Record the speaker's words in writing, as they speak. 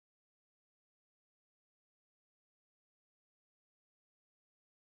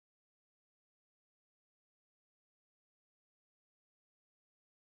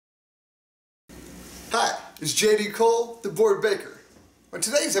Hi, it's JD Cole, the Board Baker. On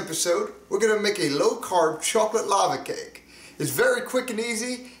today's episode, we're going to make a low-carb chocolate lava cake. It's very quick and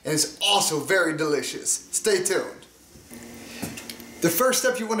easy, and it's also very delicious. Stay tuned. The first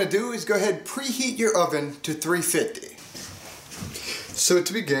step you want to do is go ahead and preheat your oven to 350. So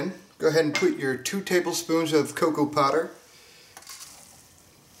to begin, go ahead and put your 2 tablespoons of cocoa powder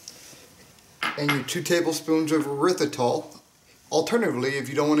and your 2 tablespoons of erythritol. Alternatively, if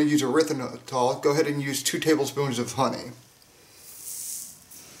you don't want to use erythritol, go ahead and use 2 tablespoons of honey.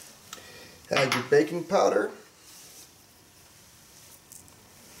 Add your baking powder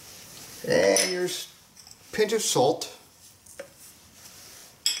and your pinch of salt.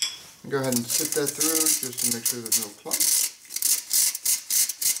 Go ahead and sift that through just to make sure there's no clumps.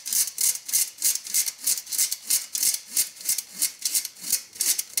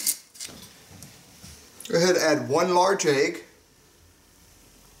 Go ahead and add 1 large egg,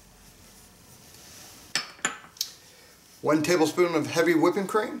 1 tablespoon of heavy whipping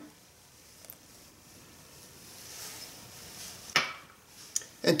cream,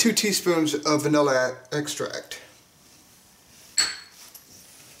 and 2 teaspoons of vanilla extract.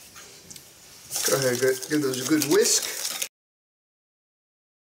 Go ahead and give those a good whisk.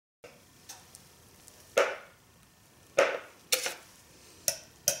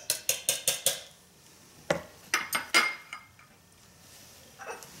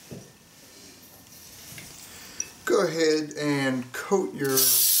 Go ahead and coat your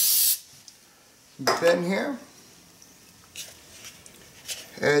bin here.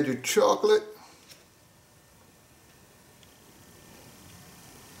 Add your chocolate.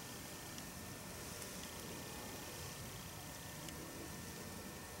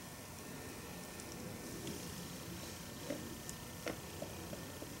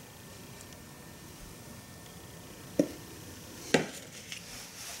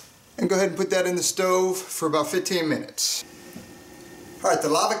 And go ahead and put that in the stove for about 15 minutes. Alright, the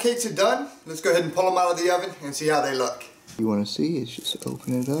lava cakes are done. Let's go ahead and pull them out of the oven and see how they look. You want to see is just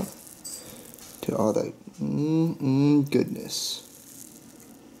open it up to all that goodness.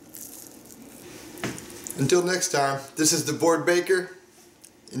 Until next time, this is the Board Baker.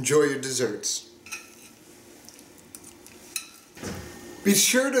 Enjoy your desserts. Be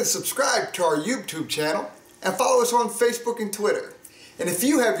sure to subscribe to our YouTube channel and follow us on Facebook and Twitter. And if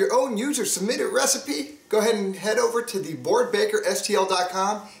you have your own user-submitted recipe, go ahead and head over to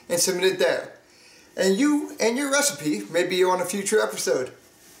theboardbakerstl.com and submit it there. And you and your recipe may be on a future episode.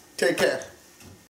 Take care.